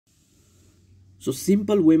So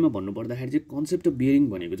simple वेमा भन्नुपर्दाखेरि चाहिँ कन्सेप्ट अफ बियरिङ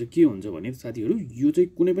भनेको चाहिँ के हुन्छ भने साथीहरू यो चाहिँ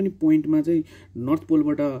कुनै पनि पोइन्टमा चाहिँ नर्थ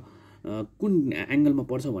पोलबाट कुन एंगलमा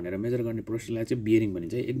पर्छ भनेर मेजर गर्ने प्रोसेसलाई चाहिँ बियरिङ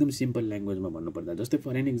भनिन्छ। एकदम सिम्पल ल्याङ्ग्वेजमा भन्नुपर्दा जस्तै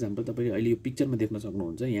फर एन एक्जाम्पल तपाईँले अहिले यो पिक्चरमा देख्न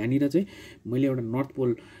सक्नुहुन्छ। यहाँनिर चाहिँ मैले एउटा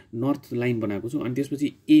नर्थ लाइन बनाएको छु अनि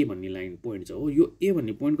त्यसपछि ए भन्ने लाइन पोइन्ट छ हो। यो ए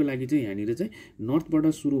भन्ने पोइन्टको लागि चाहिँ यहाँनिर चाहिँ नर्थबाट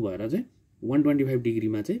सुरु भएर चाहिँ 125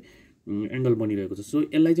 डिग्रीमा चाहिँ एंगल बनिरहेको छ। सो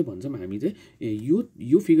यसलाई चाहिँ भन्छौँ हामी चाहिँ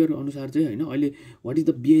यो फिगर अनुसार चाहिँ हैन अहिले what is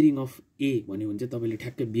the bearing of ए भन्यो भने चाहिँ तपाईँले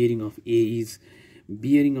ठ्याक्कै bearing of A is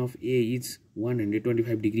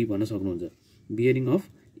 125 degree भन्न सक्नुहुन्छ। Bearing of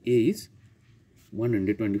A is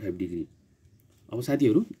 125 degree. अब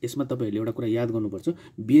साथीहरू यसमा तपाईहरुले एउटा कुरा याद गर्नुपर्छ,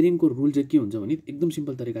 बियरिङको रुल चाहिँ के हुन्छ भने एकदम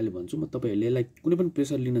सिम्पल तरिकाले भन्छु म, तपाईहरुले यसलाई कुनै पनि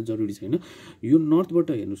प्रेसर लिन जरुरी छैन। यो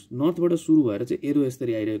नर्थबाट हेर्नुस्, नर्थबाट सुरु भएर चाहिँ एरो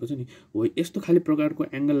यसरी आइरहेको छ नि हो, यस्तो खाली प्रकारको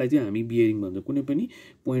एंगललाई चाहिँ हामी बियरिङ भन्छौं कुनै पनि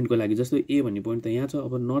पोइन्टको लागि। जस्तो ए भन्ने पोइन्ट त यहाँ छ।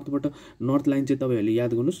 अब नर्थ लाइन चाहिँ तपाईहरुले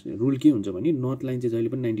याद गर्नुस्, रुल के हुन्छ भने नर्थ लाइन चाहिँ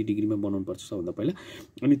जहिले पनि 90 डिग्रीमा बनाउनु पर्छ सबभन्दा पहिला।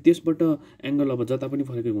 अनि त्यसबाट एंगल अब जता पनि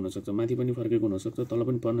फर्केको हुन सक्छ, माथि पनि फर्केको हुन सक्छ, तल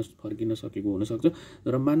पनि फर्किन सकेको हुन सक्छ।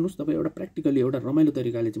 र मान्नुस् तपाई एउटा प्र्याक्टिकली एउटा रमाइलो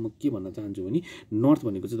तरिकाले चाहिँ म के भन्न चाहन्छु भने नर्थ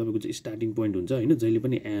भनेको चाहिँ तपाईको चाहिँ स्टार्टिङ पोइन्ट हुन्छ हैन। जहिले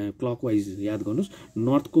पनि क्लकवाइज याद गर्नुस्,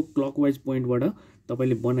 नर्थको क्लकवाइज पोइन्टबाट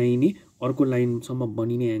तपाईले बनाइने अर्को लाइनसम्म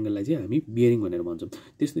बनिने एंगललाई चाहिँ हामी बियरिङ भनेर भन्छौं।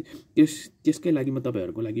 त्यसकै लागि म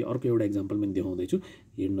तपाईहरुको लागि अर्को एउटा एक्जाम्पल पनि देखाउँदै छु,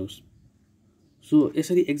 हेर्नुस्। सो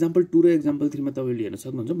यसरी एक्जाम्पल 2 र एक्जाम्पल 3 मा तपाईले हेर्न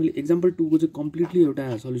सक्नुहुन्छ। मैले एक्जाम्पल 2 को चाहिँ कम्प्लिटली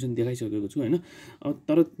एउटा सल्युसन देखाइसकेको छु हैन। अब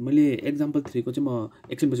तर मैले एक्जाम्पल 3 को चाहिँ म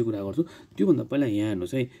एकछिनपछि कुरा गर्छु। त्यो भन्दा पहिला यहाँ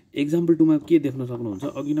हेर्नुस् है, एक्जाम्पल 2 मा के देख्न सक्नुहुन्छ।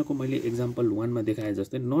 अघिनको मैले एक्जाम्पल 1 मा देखाए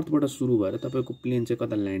जस्तै नर्थबाट सुरु भएर तपाईको प्लेन चाहिँ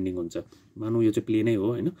कता ल्यान्डिङ हुन्छ, मानौ यो चाहिँ प्लेनै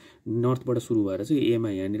हो हैन। नर्थबाट सुरु भएर चाहिँ ए मा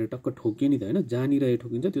यहाँनिर टक्क ठोक्यो नि त हैन, जहाँनिर ए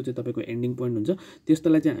ठोकिन्छ त्यो चाहिँ तपाईको एन्डिङ पोइन्ट हुन्छ,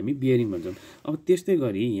 त्यसलाई चाहिँ हामी बियरिङ भन्छौं। अब त्यस्तै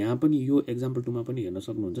गरी यहाँ पनि यो एक्जाम्पल 2 मा पनि हेर्न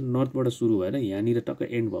सक्नुहुन्छ, नर्थबाट सुरु भएर यहाँनिर टक्क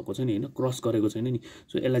एन्ड भएको छ नि हैन, क्रस गरेको छैन नि।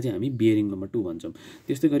 सो यसलाई चाहिँ हामी बियरिङ नम्बर 2 भन्छौं।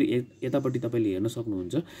 त्यस्तै गरी यतापट्टि तपाईले हेर्न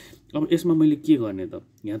सक्नुहुन्छ। अब यसमा मैले के गर्ने त,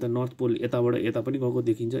 यहाँ त नर्थ पोल यताबाट यता पनि गएको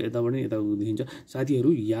देखिन्छ, यताबाट यता गएको देखिन्छ।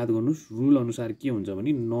 साथीहरु याद गर्नुस्, रुल अनुसार के हुन्छ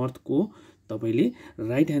भने नर्थको तपाईले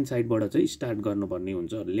राइट ह्यान्ड साइडबाट चाहिँ स्टार्ट गर्नुपर्ने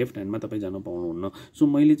हुन्छ, लेफ्ट ह्यान्डमा तपाई जान पाउनुहुन्न। सो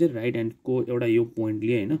मैले चाहिँ राइट ह्यान्डको एउटा यो पोइन्ट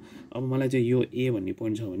लिए हैन। अब मलाई चाहिँ यो ए भन्ने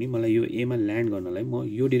पोइन्ट छ भने मलाई यो ए मा ल्यान्ड गर्नलाई म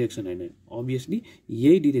यो डाइरेक्सन हैन, अभियसली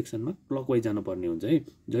यही डाइरेक्सनमा क्लकवाइज जानुपर्ने हुन्छ है।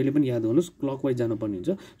 जहिले पनि याद गर्नुस् क्लकवाइज जानुपर्ने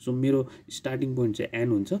हुन्छ। सो मेरो स्टार्टिङ पोइन्ट चाहिँ एन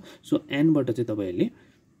हुन्छ। सो एनबाट चाहिँ तपाईहरुले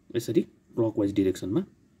यसरी क्लकवाइज डाइरेक्सनमा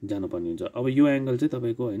जानुपर्ने हुन्छ। अब यो एंगल चाहिँ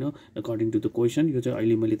तपाईको हैन अकर्डिङ टु द क्वेशन, यो चाहिँ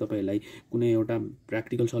अहिले मैले तपाईहरुलाई कुनै एउटा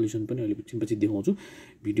प्र्याक्टिकल सल्युसन पनि अहिले पछि देखाउँछु,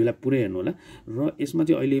 भिडियोलाई पुरै हेर्नु होला। र यसमा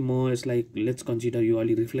चाहिँ अहिले म यसलाई लेट्स कन्सिडर यो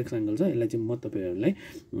अलि रिफ्लेक्स एंगल छ, यसलाई चाहिँ म तपाईहरुलाई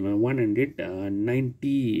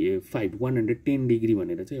 110 डिग्री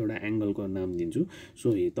भनेर चाहिँ एउटा एंगलको नाम दिन्छु। सो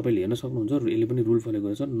तपाईले हेर्न सक्नुहुन्छ यसले पनि रुल फलो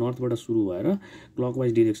गरेछ। नर्थबाट सुरु भएर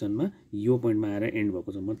क्लकवाइज डाइरेक्सनमा यो पोइन्टमा आएर एन्ड भएको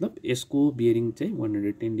छ, मतलब यसको बियरिङ चाहिँ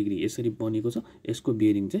 110 डिग्री यसरी बनेको छ। यसको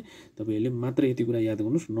बियरिङ चाहिँ तपाईहरुले मात्र यति कुरा याद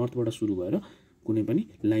गर्नुस्, नर्थबाट सुरु भएर कुनै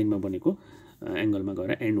पनि लाइनमा बनेको एंगलमा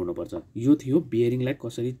गएर एन्ड हुनुपर्छ। यो थियो बियरिङलाई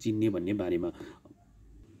कसरी चिन्ने भन्ने बारेमा।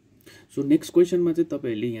 सो नेक्स्ट क्वेशनमा चाहिँ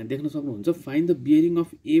तपाईहरुले यहाँ देख्न सक्नुहुन्छ, find the bearing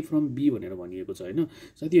of A from be भनेर भनिएको छ हैन।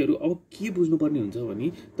 साथीहरु अब के बुझ्नुपर्ने हुन्छ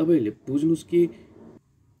भने तपाईहरुले बुझ्नुस् कि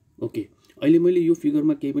ओके अहिले मैले यो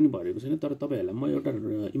फिगरमा केही पनि भरेको छैन, तर तपाईहरुलाई म एउटा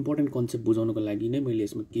इम्पोर्टेन्ट कन्सेप्ट बुझाउनको लागि नै मैले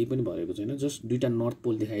यसमा केही पनि भरेको छैन। जस्ट दुईटा नर्थ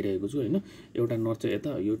पोल देखाइरहेको छु हैन, एउटा नर्थ चाहिँ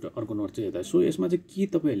यता, एउटा अर्को नर्थ चाहिँ यता। सो यसमा चाहिँ के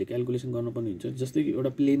तपाईहरुले क्याल्कुलेसन गर्नुपर्ने हुन्छ, जस्तै कि एउटा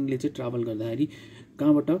प्लेनले चाहिँ ट्राभल गर्दाखेरि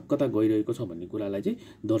कहाँबाट कता गइरहेको छ भन्ने कुरालाई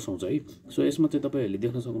चाहिँ दर्शाउँछ है। सो यसमा चाहिँ तपाईहरुले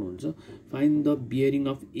देख्न सक्नुहुन्छ find the bearing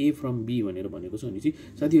of A from be भनेर भनेको छ भने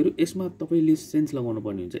चाहिँ साथीहरु यसमा तपाईले सेन्स लगाउनु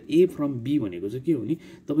पर्ने हुन्छ। ए फ्रम बी भनेको चाहिँ के हो नि,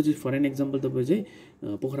 तपाई चाहिँ फर एन एक्जाम्पल तपाई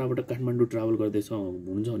चाहिँ पोखराबाट काठमाडौँ ट्राभल गर्दैछ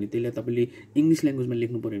हुनुहुन्छ भने त्यसलाई तपाईले इंग्लिश ल्याङ्ग्वेजमा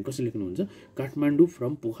लेख्नु पर्यो भने कसरी लेख्नुहुन्छ, काठमाडौँ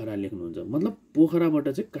फ्रम पोखरा लेख्नुहुन्छ। मतलब पोखराबाट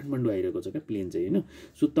चाहिँ काठमाडौँ आइरहेको छ क्या प्लेन चाहिँ हैन।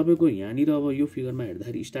 सो तपाईको यहाँनिर अब यो फिगरमा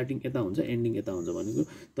हेर्दाखेरि स्टार्टिङ यता हुन्छ, एन्डिङ यता हुन्छ भनेको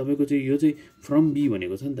तपाईको चाहिँ यो चाहिँ फ्रम बी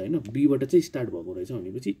भनेको छ नि त हैन। बीबाट चाहिँ स्टार्ट भएको रहेछ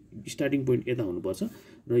भनेपछि स्टार्टिङ पोइन्ट यता हुनुपर्छ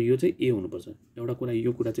र यो चाहिँ ए हुनुपर्छ। एउटा कुरा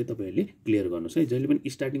यो कुरा चाहिँ तपाईहरुले क्लियर गर्नुस् है। जहिले पनि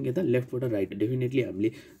स्टार्टिङ यता लेफ्टबाट राइट, डेफिनेटली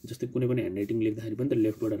हामीले जस्तै कुनै पनि ह्यान्डराइटिङ लेख्दाखेरि पनि त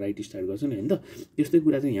लेफ्टबाट राइट स्टार्ट गर्छ नि हैन त। त्यस्तै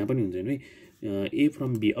कुरा चाहिँ यहाँ पनि हुन्छ नि है, ए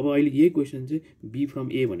फ्रम बी। अब अहिले यही क्वेशन चाहिँ बी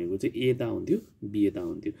फ्रम ए भनेको चाहिँ ए यता हुन्थ्यो, बी यता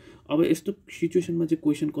हुन्थ्यो। अब यस्तो सिचुएसनमा चाहिँ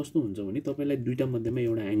क्वेशन कस्तो हुन्छ भने तपाईलाई दुईटा मध्येमा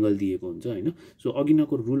एउटा एंगल दिएको हुन्छ हैन। सो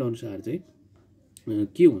अघिनको रुल अनुसार चाहिँ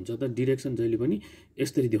के हुन्छ त, डाइरेक्सन जहिले पनि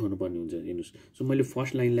यसरी देखाउनु पर्ने हुन्छ। हेर्नुस्, सो मैले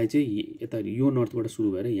फर्स्ट लाइनलाई चाहिँ यता यो नर्थबाट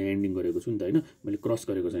सुरु भएर यहाँ एन्डिङ गरेको छु नि त हैन, मैले क्रस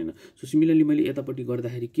गरेको छैन। सो सिमिलरली मैले यतापट्टि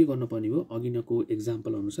गर्दाखेरि के गर्न पर्ने हो, अघिनको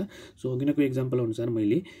एक्जाम्पल अनुसार। सो अघिनको एक्जाम्पल अनुसार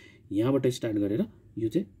मैले यहाँबाट स्टार्ट गरेर यो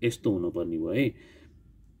चाहिँ यस्तो हुनुपर्ने भयो है।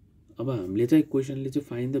 अब हामीले चाहिँ क्वेसनले चाहिँ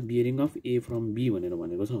find the bearing of A from be भनेर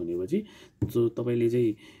भनेको छ भनेपछि जो तपाईँले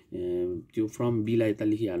चाहिँ त्यो फ्रम बीलाई यता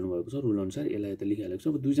लेखिहाल्नु भएको छ रुल अनुसार, यसलाई यता लेखिहालेको छ।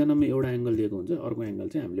 अब दुईजनामा एउटा एङ्गल दिएको हुन्छ, अर्को एङ्गल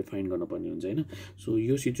चाहिँ हामीले फाइन्ड गर्नुपर्ने हुन्छ होइन। सो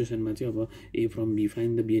यो सिचुएसनमा चाहिँ अब ए from be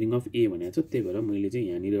find the bearing of ए भनेको छ, त्यही भएर मैले चाहिँ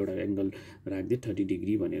यहाँनिर एउटा एङ्गल राखिदिएँ 30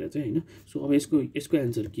 डिग्री भनेर चाहिँ होइन। सो अब यसको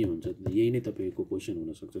एन्सर के हुन्छ, यही नै तपाईँको क्वेसन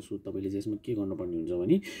हुनसक्छ। सो तपाईँले चाहिँ यसमा के गर्नुपर्ने हुन्छ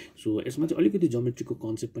भने, सो यसमा चाहिँ अलिकति जोमेट्रीको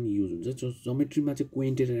कन्सेप्ट पनि युज हुन्छ। जो जोमेट्रीमा चाहिँ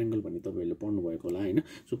कोइन्टेड एङ्गल भन्ने तपाईँहरूले पढ्नुभएको होला होइन।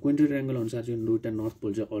 सो कोइन्टेड एङ्गल अनुसार चाहिँ दुईवटा नर्थ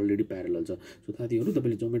पोल चाहिँ अलरेडी प्यारलल छ। सो साथीहरू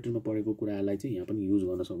तपाईँले जोमेट्रीमा पढेको कुरालाई चाहिँ यहाँ पनि युज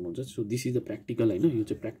गर्न सक्नुहुन्छ। So this is the practical होइन, यो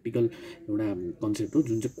चाहिँ प्र्याक्टिकल एउटा कन्सेप्ट हो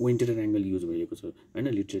जुन चाहिँ कोइन्टेड एङ्गल युज भएको छ होइन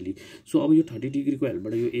लिटरली। सो अब यो 30 डिग्रीको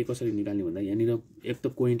हेल्पबाट यो ए कसरी निकाल्ने भन्दा यहाँनिर एक त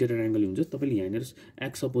कोइन्टेड एङ्गल हुन्छ, तपाईँले यहाँनिर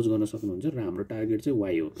एक्स सपोज गर्न सक्नुहुन्छ र हाम्रो टार्गेट चाहिँ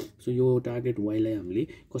वाइ हो। सो यो टार्गेट वाइलाई हामीले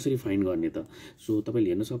कसरी फाइन्ड गर्ने त, सो तपाईँले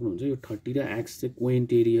हेर्न सक्नुहुन्छ यो 30 र एक्स चाहिँ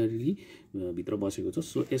कोइन्टेरियरली भित्र बसेको छ।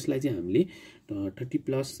 सो यसलाई चाहिँ हामीले 30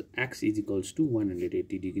 plus x is equals to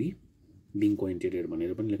 180 degree being कोइन्टेरियर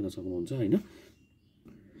भनेर पनि लेख्न सक्नुहुन्छ होइन।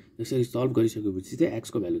 यसरी सल्भ गरिसकेपछि चाहिँ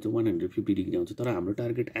एक्सको भ्यालु चाहिँ 150 डिग्री आउँछ। तर हाम्रो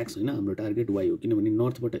टार्गेट एक्स होइन, हाम्रो टार्गेट वाइ हो, किनभने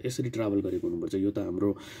नर्थबाट यसरी ट्राभल गरेको हुनुपर्छ। यो त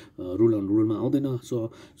हाम्रो रुलमा आउँदैन। सो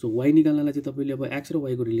वाइ निकाल्नलाई चाहिँ तपाईँले अब एक्स र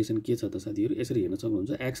वाइको रिलेसन के छ त साथीहरू, यसरी हेर्न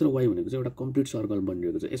सक्नुहुन्छ। एक्स र वाइ भनेको चाहिँ एउटा कम्प्लिट सर्कल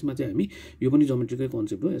बनिरहेको छ। यसमा चाहिँ हामी यो पनि जोमेट्रीकै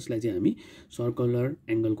कन्सेप्ट हो, यसलाई चाहिँ हामी सर्कुलर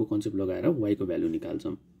एङ्गलको कन्सेप्ट लगाएर वाइको भ्यालु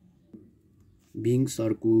निकाल्छौँ, बिङ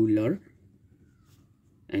सर्कुलर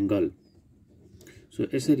एङ्गल। सो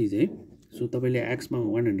यसरी चाहिँ सो तपाईँले एक्समा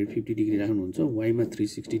 150 डिग्री राख्नुहुन्छ, वाइमा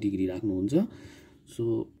 360 डिग्री राख्नुहुन्छ।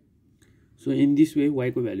 सो इन दिस वे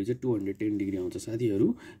वाइको भ्यालु चाहिँ 210 डिग्री आउँछ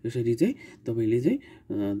साथीहरू। यसरी चाहिँ तपाईँले चाहिँ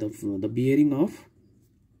the bearing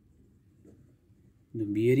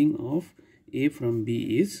of A from be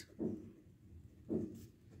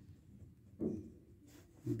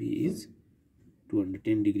is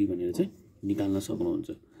 210 degree भनेर चाहिँ निकाल्न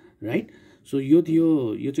सक्नुहुन्छ राइट। सो यो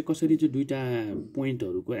चाहिँ कसरी चाहिँ दुईटा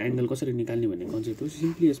पोइन्टहरूको एङ्गल कसरी निकाल्ने भन्ने कन्सेप्ट हो।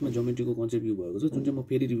 सिम्पली यसमा जोमेट्रीको कन्सेप्ट युज भएको छ जुन चाहिँ म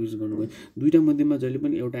फेरि रिभिज गर्नु गएँ। दुईटा मध्येमा जहिले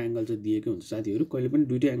पनि एउटा एङ्गल चाहिँ दिएकै हुन्छ साथीहरू, कहिले पनि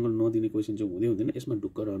दुईटै एङ्गल नदिने क्वेसन चाहिँ हुँदै हुँदैन। यसमा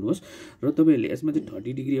ढुक्क रहनुहोस् र तपाईँहरूले यसमा चाहिँ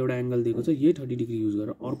 30 डिग्री एउटा एङ्गल दिएको छ, यही 30 डिग्री युज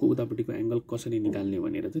गरेर अर्को उतापट्टिको एङ्गल कसरी निकाल्ने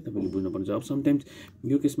भनेर चाहिँ तपाईँले बुझ्नुपर्छ। अब समटाइम्स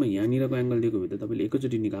यो केसमा यहाँनिरको एङ्गल दिएको भए त तपाईँले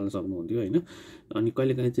एकैचोटि निकाल्न सक्नुहुन्थ्यो होइन, अनि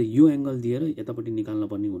कहिलेकाहीँ चाहिँ यो एङ्गल दिएर यतापट्टि निकाल्न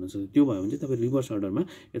पर्ने हुनसक्छ। त्यो भयो भने चाहिँ तपाईँ रिभर्स अर्डरमा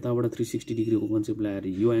यताबाट 360 डिग्रीको कन्सेप्ट लगाएर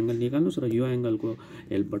यो एङ्गल निकाल्नुहोस् र यो एङ्गलको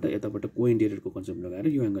हेल्पबाट यताबाट कोइन्टेरियरको कन्सेप्ट लगाएर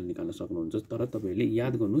यो एङ्गल निकाल्न सक्नुहुन्छ। तर तपाईँहरूले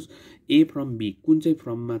याद गर्नुहोस् ए फ्रम बी कुन चाहिँ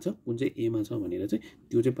फ्रममा छ कुन चाहिँ एमा छ भनेर चाहिँ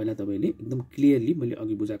त्यो चाहिँ पहिला तपाईँले एकदम क्लियरली मैले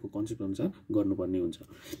अघि बुझाएको कन्सेप्ट अनुसार गर्नुपर्ने हुन्छ।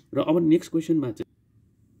 र अब नेक्स्ट क्वेसनमा चाहिँ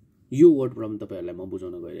यो वर्ड प्रब्लम तपाईँहरूलाई म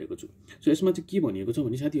बुझाउन गइरहेको छु। सो यसमा चाहिँ के भनिएको छ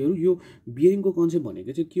भने साथीहरू यो बियरिङको कन्सेप्ट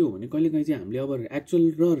भनेको चाहिँ के हो भने कहिलेकाहीँ चाहिँ हामीले अब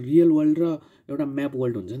एक्चुअल र रियल वर्ल्ड र एउटा म्याप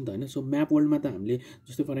वर्ल्ड हुन्छ नि त होइन। सो म्याप वर्ल्डमा त हामीले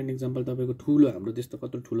जस्तै फर एन एक्जाम्पल तपाईँको ठुलो हाम्रो देश त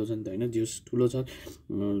कत्रो ठुलो छ नि त होइन, देश ठुलो छ,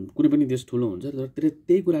 कुनै पनि देश ठुलो हुन्छ। तर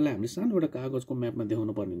त्यही कुरालाई हामीले सानो एउटा कागजको म्यापमा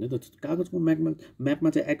देखाउनु पर्ने हुन्छ। त कागजको म्यापमा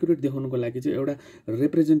चाहिँ एक्युरेट देखाउनुको लागि चाहिँ एउटा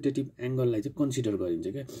रिप्रेजेन्टेटिभ एङ्गललाई चाहिँ कन्सिडर गरिन्छ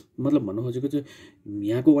क्या। मतलब भन्नु खोजेको चाहिँ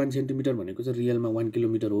यहाँको 1 सेन्टिमिटर भनेको चाहिँ रियलमा 1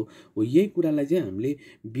 किलोमिटर हो। यही कुरालाई चाहिँ हामीले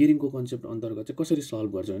बियरिङको कन्सेप्ट अन्तर्गत चाहिँ कसरी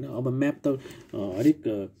सल्भ गर्छ होइन। अब म्याप त हरेक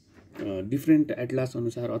डिफ्रेन्ट एटलास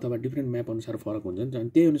अनुसार अथवा डिफ्रेन्ट म्याप अनुसार फरक हुन्छ नि त, अनि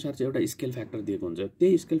त्यही अनुसार चाहिँ एउटा स्केल फ्याक्टर दिएको हुन्छ।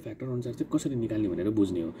 त्यही स्केल फ्याक्टर अनुसार चाहिँ कसरी निकाल्ने भनेर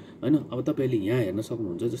बुझ्ने हो होइन। अब तपाईँले यहाँ हेर्न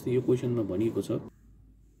सक्नुहुन्छ जस्तै यो क्वेसनमा भनिएको छ,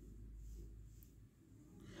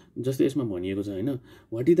 जस्तै यसमा भनिएको छ होइन,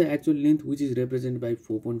 what is the actual length which is represent by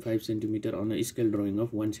 4.5 centimetre on a scale drawing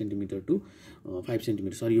of 1 centimetre to 5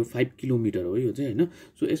 centimetre, sorry यो 5 किलोमिटर हो यो चाहिँ होइन।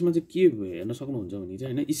 सो यसमा चाहिँ के हेर्न सक्नुहुन्छ भने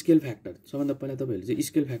चाहिँ होइन स्केल फ्याक्टर सबभन्दा पहिला तपाईँहरूले चाहिँ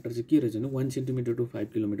स्केल फ्याक्टर चाहिँ के रहेछ भने 1 सेन्टिमिटर टु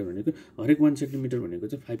 5 किलोमिटर भनेको हरेक 1 सेन्टिमिटर भनेको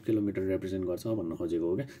चाहिँ 5 किलोमिटर रिप्रेजेन्ट गर्छ भन्न खोजेको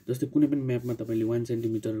हो क्या। जस्तै कुनै पनि म्यापमा तपाईँले 1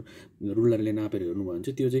 सेन्टिमिटर रुलरले नापेर हेर्नुभयो भने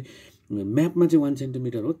चाहिँ त्यो चाहिँ म्यापमा चाहिँ 1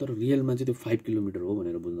 सेन्टिमिटर हो, तर रियलमा चाहिँ त्यो 5 किलोमिटर हो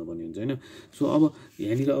भनेर बुझ्नुपर्ने हुन्छ होइन। सो अब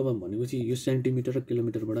यहाँनिर अब भनेपछि यो सेन्टिमिटर र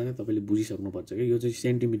किलोमिटरबाट नै तपाईँले बुझिसक्नुपर्छ कि यो चाहिँ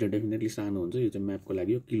सेन्टिमिटर डेफिनेटली सानो हुन्छ, यो चाहिँ म्यापको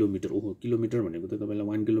लागि हो। किलोमिटर ओहो किलोमिटर भनेको त तपाईँलाई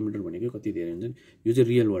 1 किलोमिटर भनेको कति धेरै हुन्छ नि, यो चाहिँ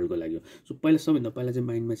रियल वर्ल्डको लागि हो। सो सबभन्दा पहिला चाहिँ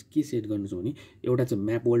माइन्डमा के सेट गर्नु छ भने एउटा चाहिँ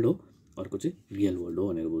म्याप वर्ल्ड हो, अर्को चाहिँ रियल वर्ल्ड हो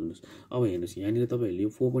भनेर बुझ्नुहोस्। अब हेर्नुहोस् यहाँनिर तपाईँहरूले यो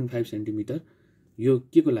 4.5 सेन्टिमिटर यो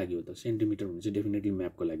के को लागि हो त, सेन्टिमिटर भने चाहिँ डेफिनेटली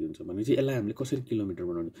म्यापको लागि हुन्छ भनेपछि यसलाई हामीले कसरी किलोमिटर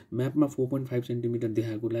बनाउने, म्यापमा 4.5 सेन्टिमिटर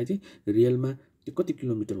देखाएकोलाई चाहिँ रियलमा त्यो कति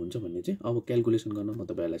किलोमिटर हुन्छ भन्ने चाहिँ अब क्यालकुलेसन गर्न म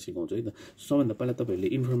तपाईँहरूलाई सिकाउँछु है त। सबभन्दा पहिला तपाईँहरूले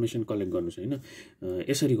इन्फर्मेसन कलेक्ट गर्नुहोस् होइन,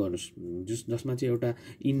 यसरी गर्नुहोस् जसमा चाहिँ एउटा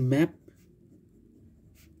इन म्याप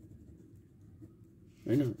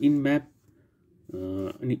होइन, इन म्याप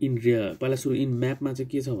अनि इन रियल। पहिला सुरु इन म्यापमा चाहिँ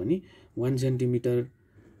के छ भने 1 सेन्टिमिटर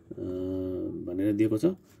भनेर दिएको छ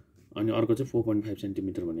अनि अर्को चाहिँ 4.5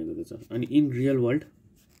 सेन्टिमिटर भनेको छ। अनि इन रियल वर्ल्ड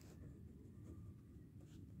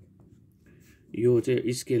यो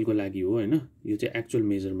चाहिँ स्केलको लागि हो हैन, यो चाहिँ एक्चुअल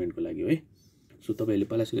मेजरमेन्टको लागि हो है। सो तपाईहरुले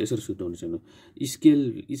पहिला सुरु यसरी सुत्नुहुन्छ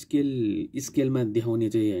स्केलमा देखाउने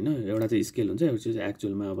चाहिँ हैन, एउटा चाहिँ स्केल हुन्छ, एउटा चाहिँ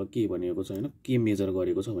एक्चुअलमा अब के भनेको छ हैन, के मेजर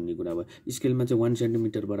गरेको छ भन्ने कुरा अब स्केलमा चाहिँ 1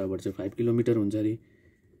 सेन्टिमिटर बराबर चाहिँ 5 किलोमिटर हुन्छ रे,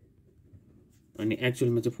 अनि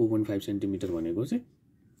एक्चुअलमा चाहिँ 4.5 सेन्टिमिटर भनेको चाहिँ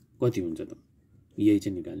कति हुन्छ त, यही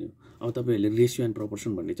चाहिँ निकाल्नु। अब तपाईहरुले रेशियो एन्ड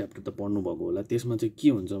प्रोपोर्सन भन्ने च्याप्टर त पढ्नु भएको होला, त्यसमा चाहिँ के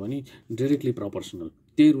हुन्छ भने डाइरेक्टली प्रोपोर्सनल,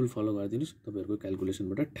 त्यही रुल फलो गरिदिनुस् तपाईहरुको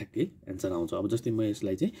क्याल्कुलेसनबाट ठ्याक्कै एन्सर आउँछ। अब जस्तै म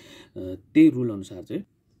यसलाई चाहिँ त्यही रुल अनुसार चाहिँ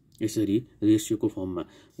यसरी रेशियोको फर्ममा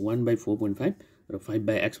 1/4.5 र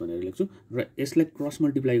 5/x भनेर लेख्छु र यसलाई क्रस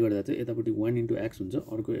मल्टिप्लाई गर्दा चाहिँ यतापट्टि 1 * x हुन्छ,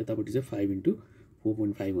 अर्को यतापट्टि चाहिँ 5 *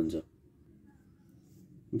 4.5 हुन्छ,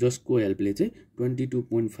 जसको हेल्पले चाहिँ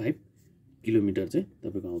 22.5 किलोमिटर चाहिँ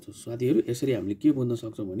तपाईको आउँछ। साथीहरु यसरी हामीले के बुझ्न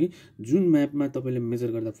सक्छौं भने जुन म्यापमा तपाईले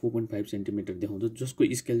मेजर गर्दा 4.5 सेन्टिमिटर देखाउँछ, जसको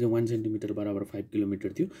स्केल चाहिँ 1 सेन्टिमिटर बराबर 5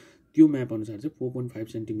 किलोमिटर थियो, त्यो म्याप अनुसार चाहिँ 4.5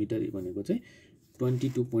 सेन्टिमिटर भनेको चाहिँ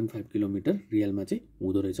 22.5 किलोमिटर रियलमा चाहिँ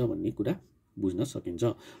हुँदो रहेछ भन्ने कुरा बुझ्न सकिन्छ।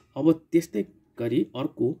 अब त्यस्तै गरी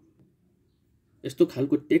अर्को यस्तो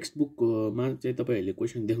खालको टेक्स्ट बुकमा चाहिँ तपाईहरुले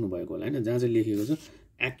क्वेशन देख्नु भएको होला हैन, जहाँ चाहिँ लेखेको छ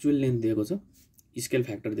एक्चुअल लेन्थ दिएको छ, स्केल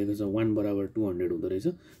फ्याक्टर दिएको छ 1 बराबर 200 हुँदो रहेछ,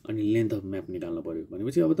 अनि लेन्थ अफ म्याप निकाल्नु पर्यो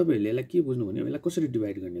भनेपछि अब तपाईहरुले यसलाई के बुझ्नु भने यसलाई कसरी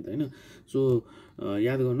डिभाइड गर्ने त हैन। सो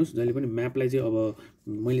याद गर्नुस्, जहिले पनि म्यापलाई चाहिँ अब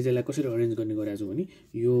मैले चाहिँ यसलाई कसरी अरेन्ज गर्ने गरेको छु भने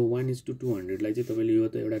यो 1:200 लाई चाहिँ तपाईले यो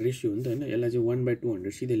त एउटा रेशियो हो नि त हैन, यसलाई चाहिँ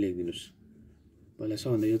 1/200 सिधै लेखिदिनुस् पहिला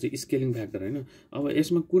सबभन्दा। यो चाहिँ स्केलिङ फ्याक्टर हैन। अब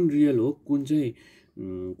यसमा कुन रियल हो कुन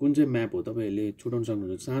चाहिँ म्याप हो तपाईहरुले छुटाउन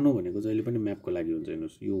सक्नुहुन्छ। सानो भनेको जहिले पनि म्यापको लागि हुन्छ,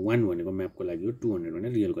 हेर्नुस् यो 1 भनेको म्यापको लागि हो, 200 भने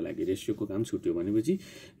रियलको लागि, रेशियोको काम छुट्यो भनेपछि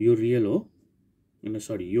यो रियल हो,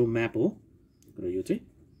 सरी यो म्याप हो र यो चाहिँ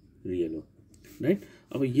रियल हो, राइट।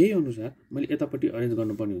 अब यही अनुसार मैले यतापट्टि अरेन्ज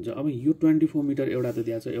गर्नुपर्ने हुन्छ। अब यो 24 मिटर एउटा त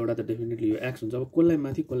दिएको छ, एउटा त डेफिनेटली यो x हुन्छ। अब कसलाई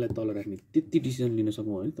माथि कसलाई तल राख्ने त्यति डिसिजन लिन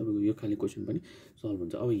सक्नु भने तपाईको यो खाली क्वेशन पनि सल्भ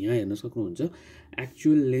हुन्छ। अब यहाँ हेर्न सक्नुहुन्छ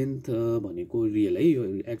एक्चुअल लेन्थ भनेको रियल है, यो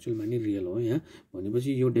एक्चुअलमा नि रियल हो यहाँ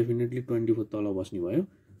भनेपछि यो डेफिनेटली 24 तल बस्ने भयो,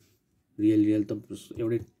 रियल त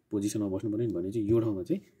एउटै पोजिसनमा बस्नु पर्यो नि भने चाहिँ यो ठाउँमा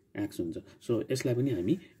चाहिँ x हुन्छ। सो यसलाई पनि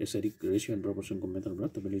हामी यसरी रेशियो एन्ड प्रोपोर्सनको मेथडबाट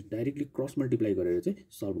तपाईले डाइरेक्टली क्रस मल्टिप्लाई गरेर चाहिँ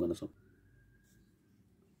सल्भ गर्न सक्नुहुन्छ।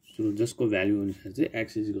 सो जसको भ्यालु अनुसार चाहिँ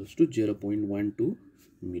x = 0.12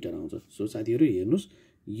 मिटर आउँछ। सो साथीहरु हेर्नुस्,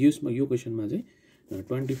 यसमा यो क्वेशनमा चाहिँ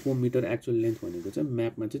 24 मिटर एक्चुअल लेन्थ भनेको चाहिँ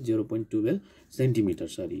म्यापमा चाहिँ 0.12 सेन्टिमिटर,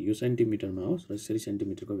 सरी यो सेन्टिमिटरमा हो र यसरी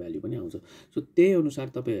सेन्टिमिटरको भ्यालु पनि आउँछ। सो त्यही अनुसार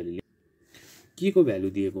तपाईहरुले के को भ्यालु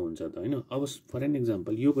दिएको हुन्छ त हैन। अब फर एन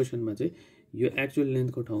एक्जाम्पल यो क्वेशनमा चाहिँ यो एक्चुअल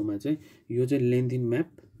लेन्थको ठाउँमा चाहिँ यो चाहिँ लेन्थ इन म्याप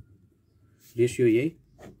रेशियो यही,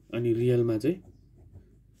 अनि रियलमा चाहिँ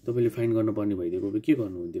तपाईले फाइन्ड गर्नुपर्ने भइदिएको भए के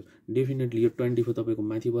गर्नुहुन्थ्यो, डेफिनेटली यो 24 तपाईको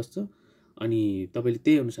माथि बस्छ अनि तपाईले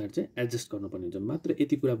त्यही अनुसार चाहिँ एडजस्ट गर्नुपर्ने हुन्छ। मात्र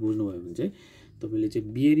यति कुरा बुझ्नुभयो भने चाहिँ तपाईले चाहिँ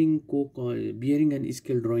बियरिङ एन्ड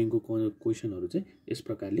स्केल ड्रइङको क्वेशनहरु चाहिँ यस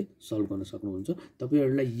प्रकारले सल्भ गर्न सक्नुहुन्छ।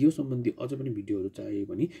 तपाईहरुलाई यो सम्बन्धी अझ पनि भिडियोहरु चाहियो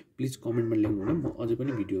भने प्लिज कमेन्टमा लेख्नु न, म अझ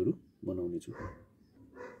पनि भिडियोहरु बनाउने छु।